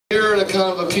Here in a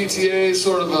kind of a PTA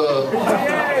sort of a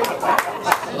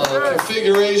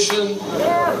configuration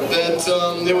that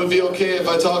it would be okay if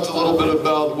I talked a little bit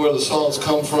about where the songs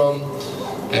come from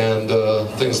and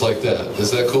things like that.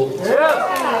 Is that cool?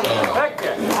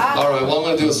 Yeah. All right, well, I'm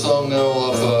going to do a song now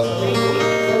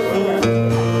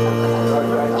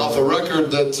off a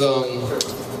record that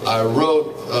I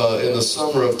wrote in the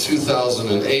summer of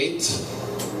 2008.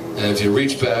 And if you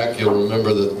reach back, you'll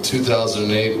remember that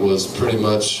 2008 was pretty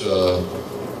much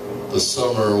the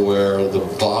summer where the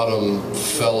bottom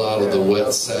fell out of the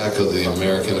wet sack of the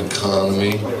American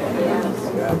economy.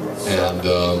 And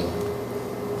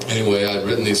anyway, I'd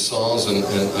written these songs, and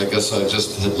I guess I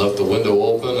just had left the window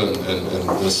open, and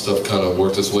this stuff kind of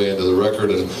worked its way into the record.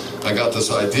 And I got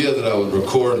this idea that I would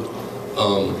record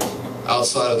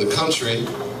outside of the country,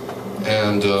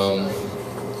 and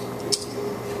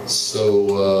so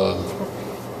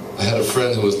I had a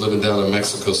friend who was living down in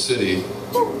Mexico City,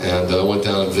 and I went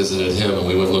down and visited him, and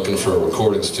we went looking for a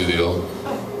recording studio.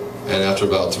 And after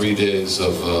about 3 days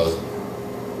of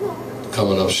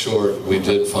coming up short, we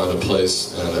did find a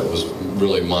place, and it was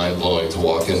really mind-blowing to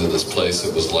walk into this place.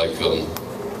 It was like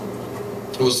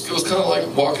it was kind of like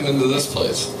walking into this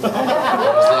place.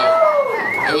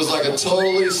 It was like a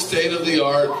totally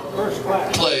state-of-the-art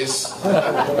place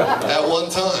at one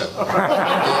time.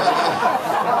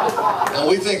 And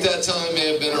we think that time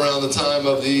may have been around the time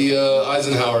of the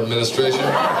Eisenhower administration,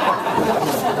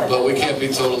 but we can't be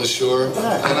totally sure.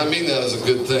 And I mean that as a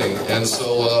good thing. And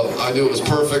so I knew it was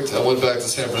perfect. I went back to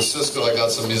San Francisco. I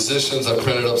got some musicians. I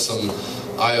printed up some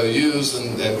IOUs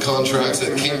and contracts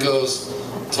at Kinko's.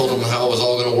 Told them how it was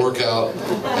all going to work out,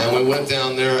 and we went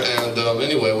down there, and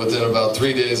anyway, within about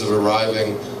 3 days of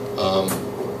arriving,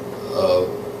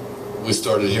 we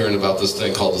started hearing about this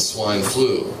thing called the swine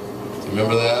flu. Do you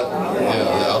remember that? Yeah,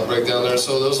 the outbreak down there.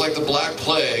 So there was like the Black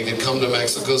Plague had come to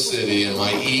Mexico City, and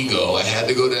my ego, I had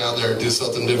to go down there and do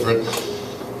something different,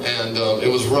 and it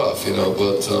was rough, you know,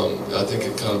 but I think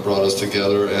it kind of brought us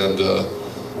together, and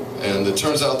it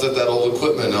turns out that that old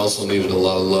equipment also needed a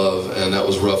lot of love, and that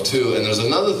was rough too. And there's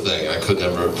another thing I could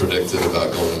never have predicted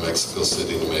about going to Mexico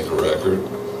City to make a record,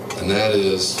 and that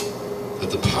is that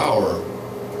the power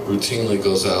routinely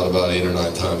goes out about 8 or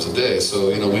 9 times a day. So,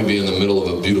 you know, we'd be in the middle of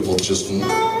a beautiful just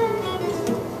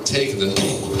take, and then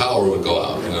the power would go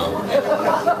out, you know.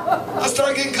 I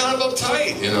started getting kind of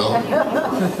uptight, you know.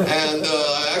 And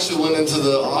I actually went into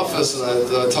the office, and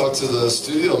I talked to the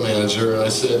studio manager, and I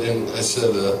said,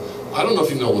 I don't know if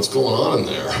you know what's going on in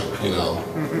there, you know,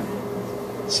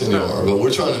 senor, but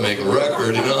we're trying to make a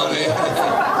record, you know what I mean?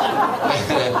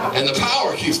 And the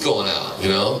power keeps going out, you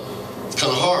know. It's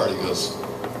kind of hard, he goes.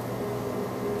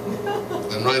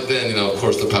 And right then, you know, of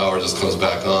course, the power just comes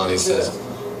back on. He says,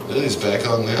 he's back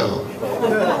on now.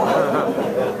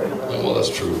 Well, that's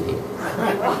true, but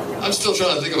I'm still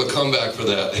trying to think of a comeback for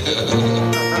that.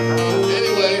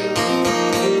 Anyway,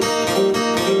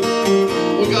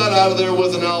 we got out of there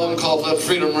with an album called Let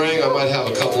Freedom Ring. I might have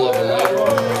a couple of them later.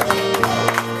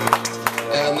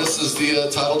 And this is the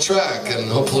title track, and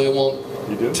hopefully it won't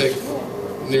take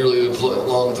nearly as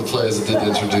long to play as it did to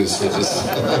introduce, so just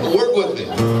work with me.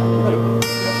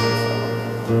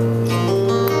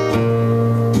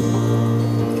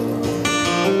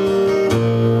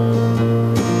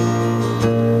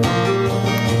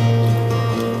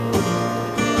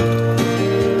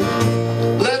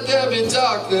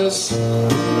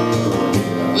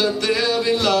 Let there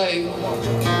be light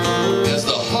as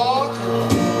the hawk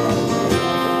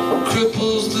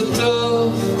cripples the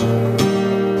dove.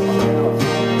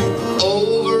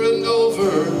 Over and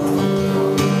over,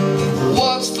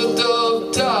 watch the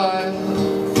dove die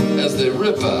as they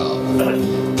rip out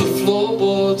the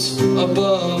floorboards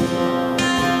above.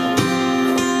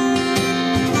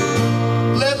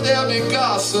 Let there be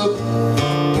gossip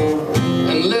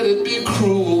and let it be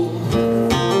cruel.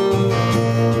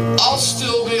 I'll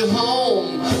still be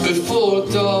home before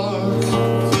dark.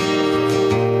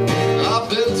 I've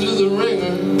been through the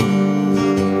ringer,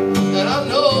 and I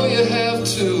know you have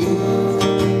too.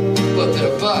 But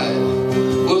their bite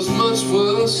was much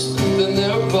worse than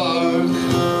their bark.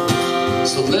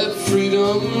 So let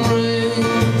freedom ring.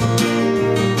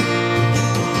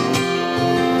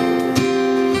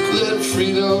 Let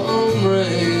freedom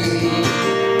ring.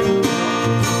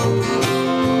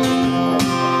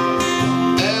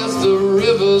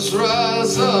 Rivers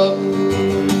rise up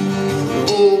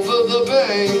over the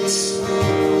banks,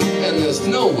 and there's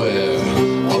nowhere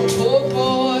a poor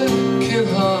boy can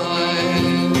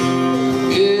hide.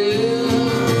 Yeah.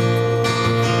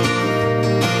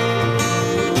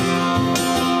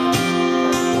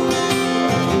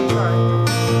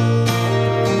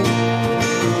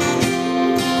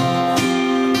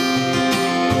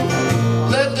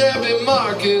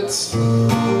 markets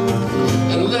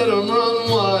and let them run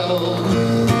wild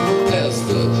as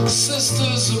the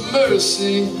Sisters of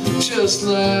Mercy just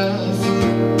laugh.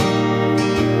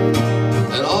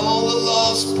 And all the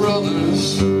lost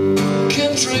brothers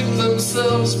can drink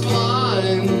themselves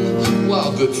blind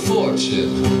while good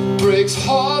fortune breaks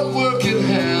hard work in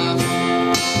half.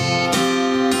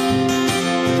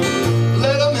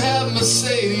 Let them have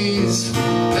Mercedes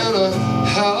and a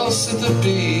house at the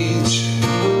beach,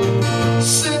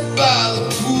 sit by the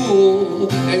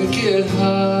pool and get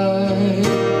high,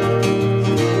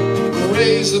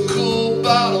 raise a cool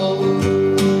bottle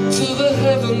to the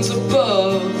heavens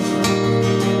above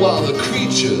while the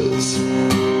creatures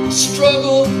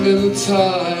struggle in the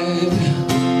tide,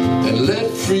 and let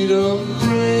freedom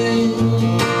ring.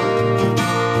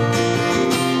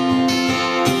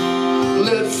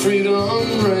 Let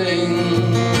freedom ring.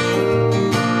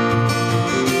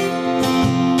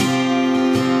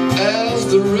 As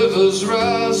the rivers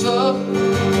rise up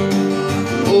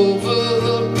over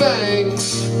the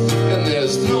banks, and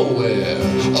there's nowhere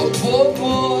a poor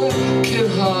boy can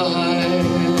hide,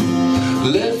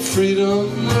 let freedom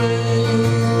ring.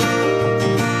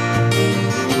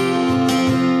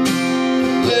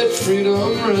 Let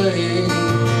freedom ring.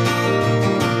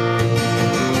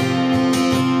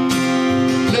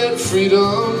 Let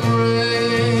freedom